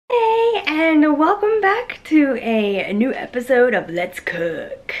and welcome back to a new episode of Let's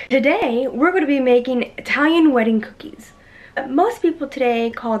Cook. Today we're going to be making Italian wedding cookies. Most people today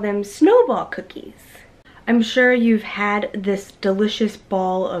call them snowball cookies. I'm sure you've had this delicious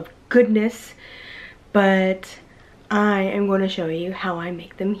ball of goodness, but I am going to show you how I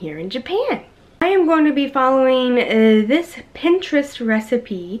make them here in Japan. I am going to be following this Pinterest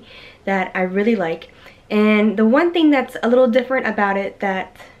recipe that I really like, and the one thing that's a little different about it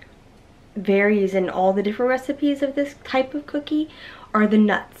that varies in all the different recipes of this type of cookie are the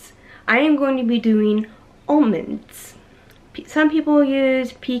nuts. I am going to be doing almonds. Some people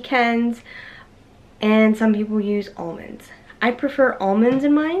use pecans and some people use almonds. I prefer almonds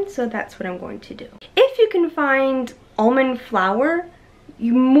in mine, so that's what I'm going to do. If you can find almond flour,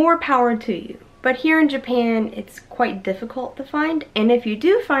 more power to you. But here in Japan, it's quite difficult to find, and if you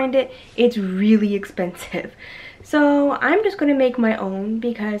do find it, it's really expensive. So I'm just going to make my own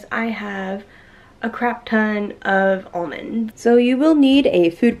because I have a crap ton of almonds. So you will need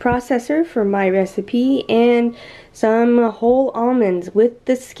a food processor for my recipe and some whole almonds with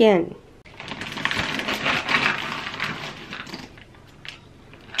the skin.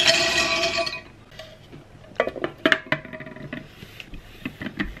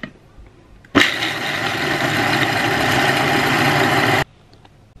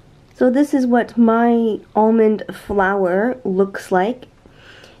 So this is what my almond flour looks like.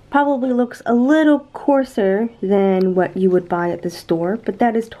 Probably looks a little coarser than what you would buy at the store, but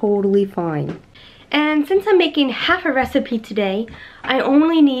that is totally fine. And since I'm making half a recipe today, I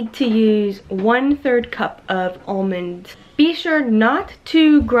only need to use 1/3 cup of almonds. Be sure not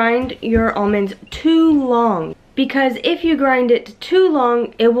to grind your almonds too long, because if you grind it too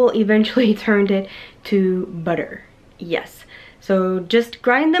long, it will eventually turn it to butter. Yes. So just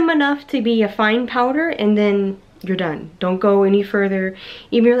grind them enough to be a fine powder and then you're done. Don't go any further.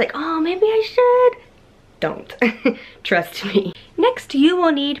 Even if you're like, oh, maybe I should. Don't. Trust me. Next, you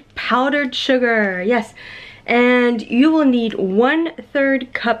will need powdered sugar. Yes. And you will need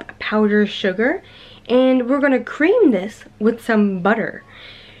 1/3 cup powdered sugar. And we're going to cream this with some butter.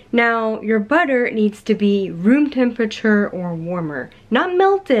 Now, your butter needs to be room temperature or warmer. Not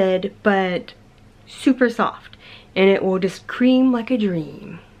melted, but super soft. And it will just cream like a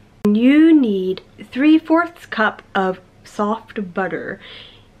dream. You need 3/4 cup of soft butter,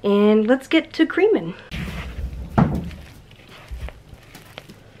 and let's get to creaming.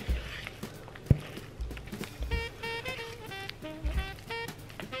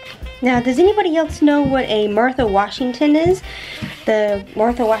 Now, does anybody else know what a Martha Washington is? The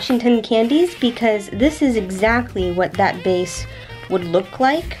Martha Washington candies? Because this is exactly what that base would look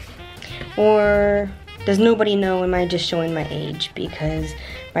like. Or does nobody know? Am I just showing my age? Because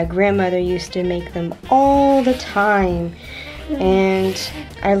my grandmother used to make them all the time, and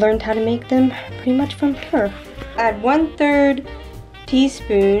I learned how to make them pretty much from her. Add 1/3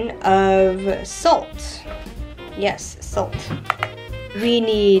 teaspoon of salt. Yes, salt. We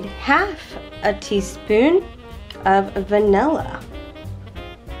need 1/2 teaspoon of vanilla.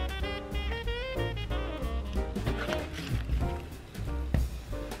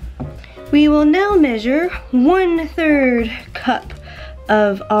 We will now measure 1/3 cup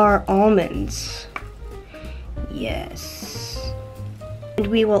of our almonds. Yes. And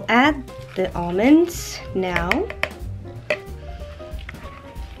we will add the almonds now. It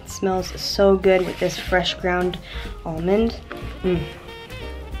smells so good with this fresh ground almond.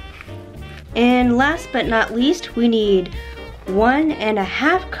 And last but not least, we need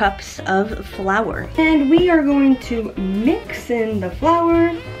 1.5 cups of flour. And we are going to mix in the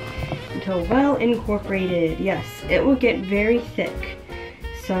flour until well incorporated. Yes, it will get very thick.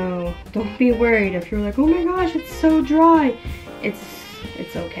 So don't be worried if you're like, oh my gosh, it's so dry.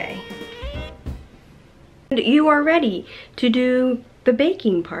 It's okay. And you are ready to do the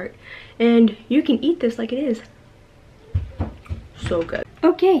baking part. And you can eat this like it is. So good.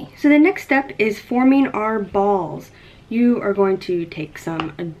 Okay, so the next step is forming our balls. You are going to take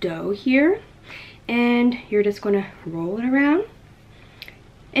some dough here, and you're just going to roll it around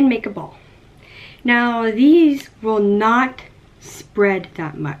and make a ball. Now, these will not spread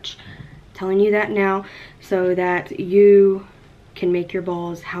that much. I'm telling you that now so that you can make your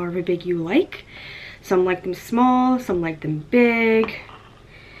balls however big you like. Some like them small, some like them big.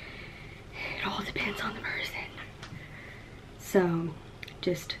 It all depends on the person. So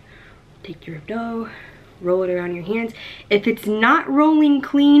just take your dough, roll it around your hands. If it's not rolling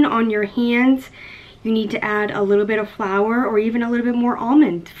clean on your hands, you need to add a little bit of flour or even a little bit more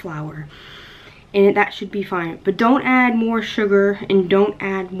almond flour. And that should be fine. But don't add more sugar and don't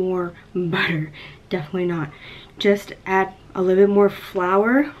add more butter. Definitely not. Just add a little bit more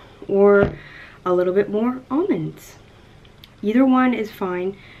flour or a little bit more almonds. Either one is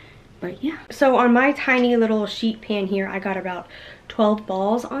fine, but yeah. So on my tiny little sheet pan here, I got about 12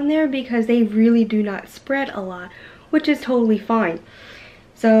 balls on there because they really do not spread a lot, which is totally fine.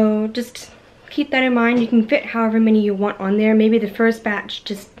 So just keep that in mind. You can fit however many you want on there. Maybe the first batch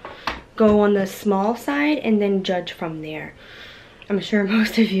just go on the small side and then judge from there. I'm sure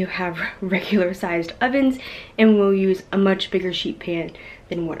most of you have regular sized ovens and will use a much bigger sheet pan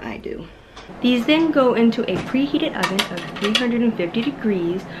than what I do. These then go into a preheated oven of 350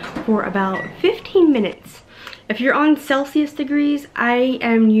 degrees for about 15 minutes. If you're on Celsius degrees, I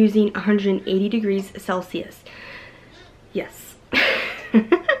am using 180 degrees Celsius. Yes.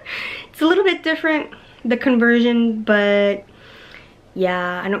 It's a little bit different, the conversion, but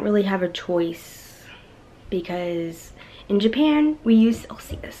yeah, I don't really have a choice because in Japan, we use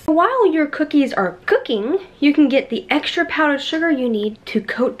Celsius. While your cookies are cooking, you can get the extra powdered sugar you need to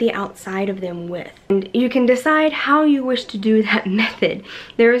coat the outside of them with. And you can decide how you wish to do that method.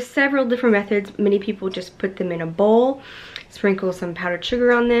 There are several different methods. Many people just put them in a bowl, sprinkle some powdered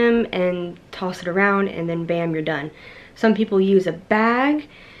sugar on them, and toss it around, and then bam, you're done. Some people use a bag.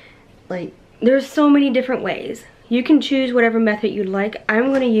 Like, there's so many different ways. You can choose whatever method you'd like. I'm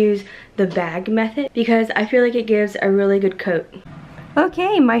going to use the bag method because I feel like it gives a really good coat.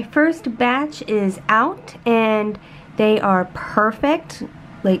 Okay, my first batch is out and they are perfect.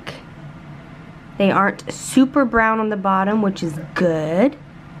 Like, they aren't super brown on the bottom, which is good.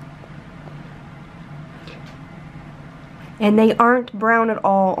 And they aren't brown at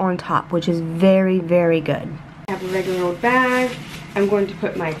all on top, which is very, very good. I have a regular old bag. I'm going to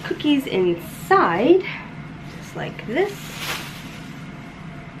put my cookies inside. Like this,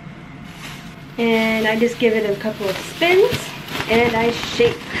 and I just give it a couple of spins and I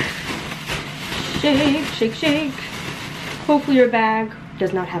shake, shake, shake. Hopefully your bag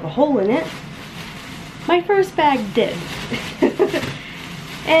does not have a hole in it. My first bag did.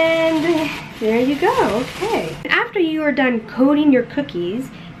 And there you go. Okay, after you are done coating your cookies,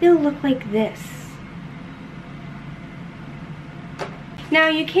 they'll look like this. Now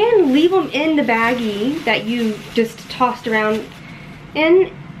you can leave them in the baggie that you just tossed around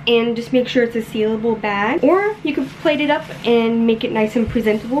in and just make sure it's a sealable bag, or you could plate it up and make it nice and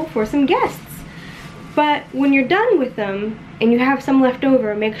presentable for some guests. But when you're done with them and you have some left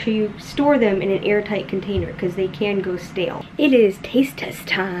over, make sure you store them in an airtight container because they can go stale. It is taste test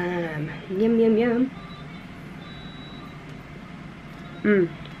time. Yum, yum, yum.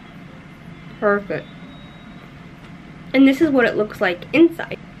 Perfect. And this is what it looks like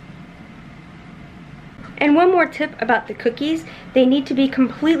inside. And one more tip about the cookies, they need to be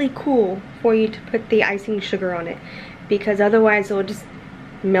completely cool for you to put the icing sugar on it, because otherwise it'll just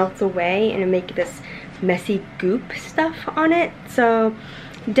melt away and make this messy goop stuff on it. So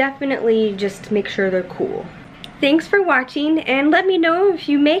definitely just make sure they're cool. Thanks for watching, and let me know if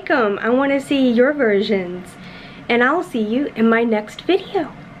you make them. I want to see your versions. And I'll see you in my next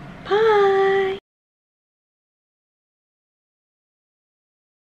video. Bye!